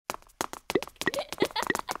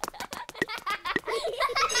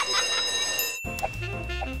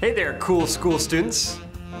Hey there, cool school students.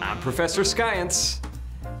 I'm Professor Skience,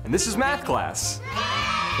 and this is math class.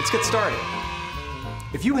 Let's get started.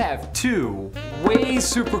 If you have two way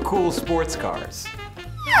super cool sports cars,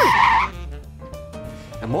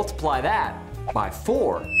 and multiply that by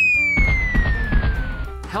 4,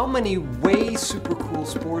 how many way super cool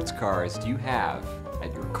sports cars do you have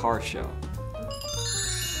at your car show?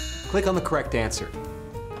 Click on the correct answer.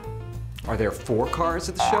 Are there 4 cars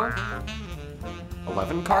at the show?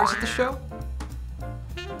 11 cars at the show?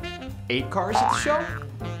 8 cars at the show?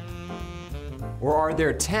 Or are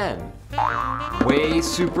there 10 way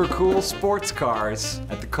super cool sports cars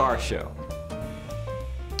at the car show?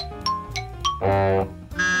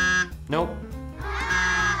 Nope.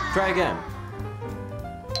 Try again.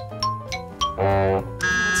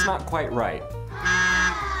 It's not quite right.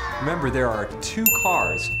 Remember, there are 2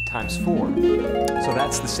 cars times 4. So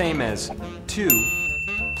that's the same as 2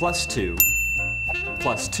 plus 2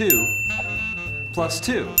 plus 2 plus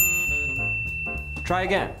 2. Try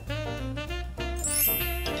again.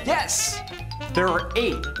 Yes! There are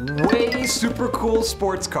 8 way super cool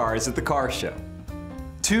sports cars at the car show.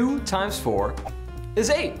 2 times 4 is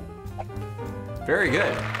 8. Very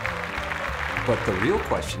good. But the real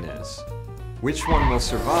question is, which one will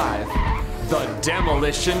survive the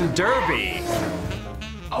Demolition Derby?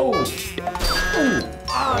 Oh! Ooh!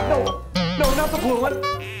 Ah, no! No, not the blue one!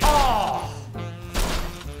 Oh!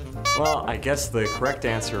 Well, I guess the correct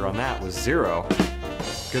answer on that was 0.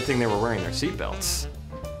 Good thing they were wearing their seatbelts.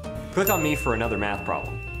 Click on me for another math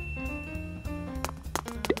problem.